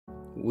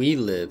We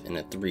live in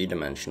a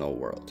three-dimensional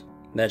world.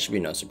 That should be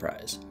no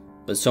surprise.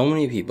 But so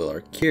many people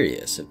are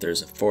curious if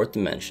there's a fourth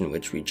dimension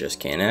which we just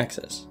can't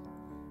access.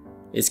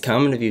 It's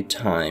common to view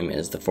time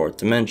as the fourth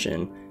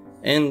dimension,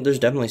 and there's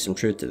definitely some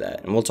truth to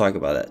that, and we'll talk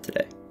about that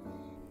today.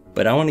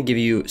 But I want to give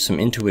you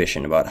some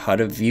intuition about how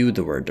to view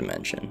the word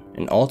dimension,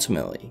 and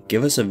ultimately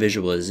give us a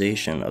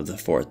visualization of the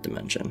fourth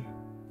dimension.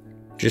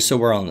 Just so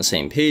we're all on the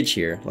same page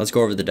here, let's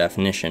go over the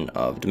definition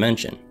of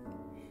dimension.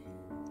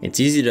 It's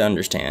easy to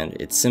understand,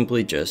 it's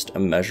simply just a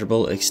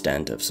measurable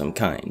extent of some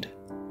kind.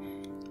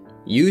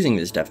 Using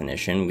this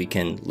definition, we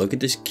can look at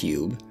this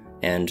cube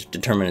and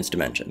determine its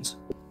dimensions.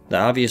 The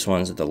obvious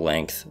ones are the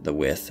length, the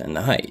width, and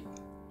the height.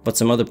 But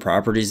some other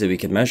properties that we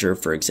could measure,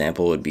 for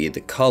example, would be the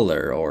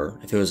color, or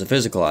if it was a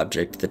physical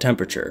object, the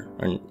temperature,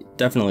 or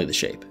definitely the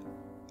shape.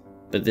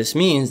 But this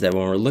means that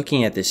when we're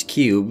looking at this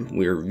cube,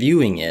 we're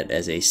viewing it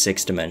as a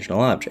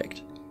six-dimensional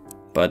object.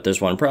 But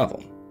there's one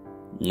problem.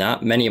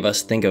 Not many of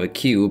us think of a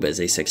cube as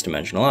a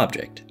six-dimensional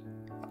object.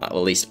 At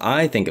least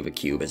I think of a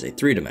cube as a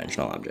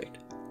three-dimensional object.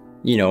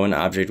 You know, an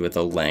object with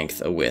a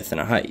length, a width,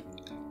 and a height.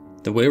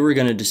 The way we're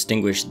going to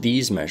distinguish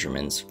these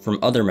measurements from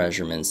other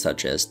measurements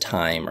such as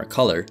time or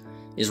color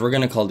is we're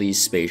going to call these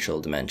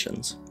spatial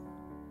dimensions.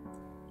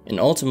 And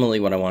ultimately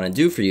what I want to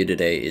do for you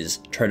today is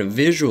try to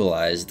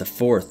visualize the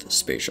fourth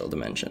spatial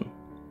dimension.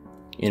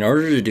 In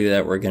order to do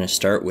that, we're going to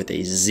start with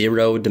a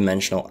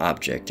zero-dimensional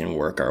object and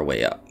work our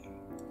way up.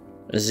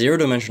 A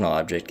zero-dimensional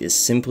object is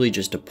simply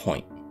just a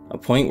point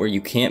where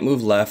you can't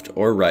move left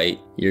or right,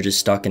 you're just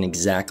stuck in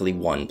exactly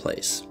one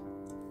place.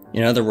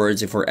 In other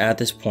words, if we're at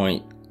this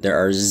point, there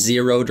are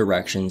zero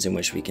directions in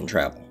which we can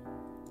travel.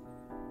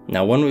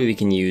 Now, one way we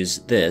can use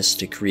this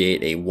to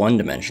create a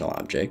one-dimensional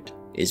object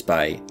is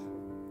by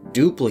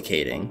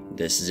duplicating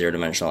this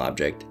zero-dimensional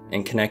object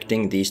and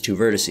connecting these two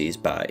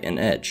vertices by an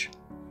edge.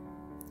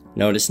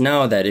 Notice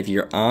now that if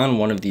you're on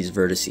one of these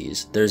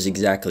vertices, there's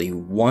exactly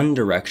one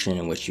direction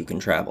in which you can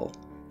travel.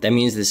 That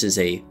means this is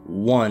a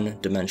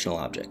one-dimensional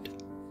object.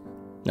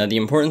 Now, the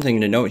important thing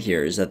to note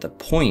here is that the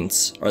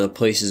points are the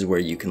places where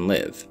you can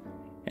live,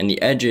 and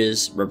the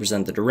edges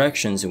represent the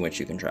directions in which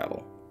you can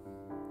travel.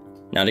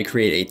 Now, to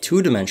create a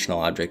two-dimensional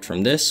object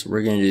from this,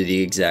 we're going to do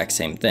the exact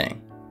same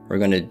thing. We're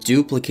going to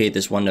duplicate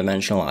this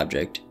one-dimensional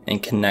object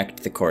and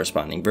connect the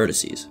corresponding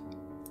vertices.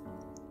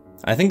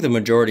 I think the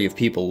majority of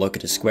people look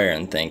at a square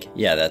and think,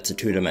 yeah, that's a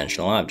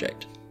two-dimensional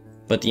object.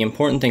 But the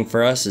important thing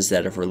for us is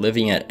that if we're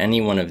living at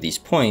any one of these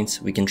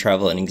points, we can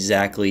travel in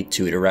exactly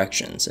two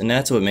directions, and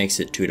that's what makes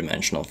it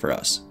two-dimensional for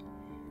us.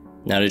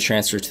 Now, to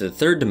transfer to the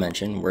third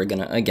dimension, we're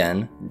going to,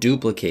 again,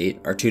 duplicate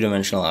our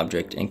two-dimensional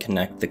object and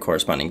connect the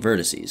corresponding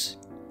vertices.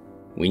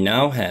 We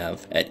now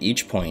have, at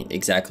each point,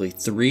 exactly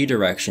three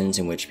directions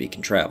in which we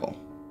can travel.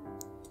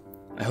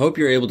 I hope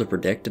you're able to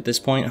predict at this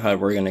point how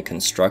we're going to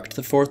construct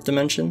the fourth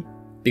dimension,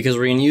 because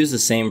we're going to use the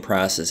same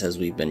process as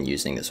we've been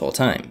using this whole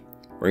time.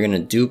 We're going to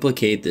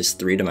duplicate this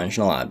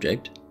three-dimensional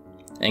object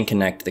and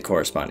connect the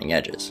corresponding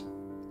edges.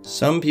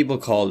 Some people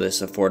call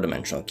this a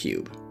four-dimensional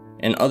cube,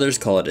 and others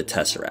call it a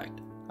tesseract.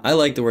 I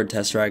like the word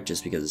tesseract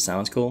just because it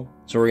sounds cool,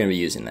 so we're going to be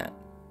using that.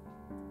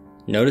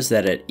 Notice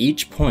that at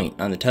each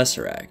point on the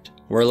tesseract,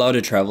 we're allowed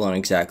to travel in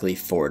exactly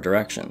four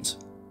directions.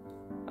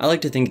 I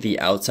like to think the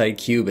outside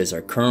cube is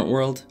our current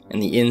world,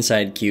 and the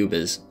inside cube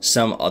is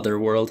some other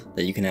world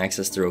that you can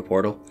access through a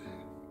portal.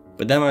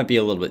 But that might be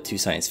a little bit too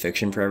science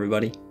fiction for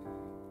everybody.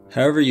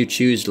 However you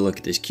choose to look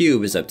at this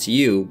cube is up to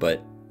you,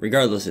 but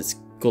regardless, it's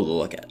cool to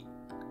look at.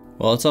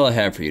 Well, that's all I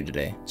have for you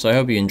today, so I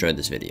hope you enjoyed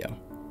this video.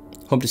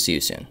 Hope to see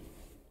you soon.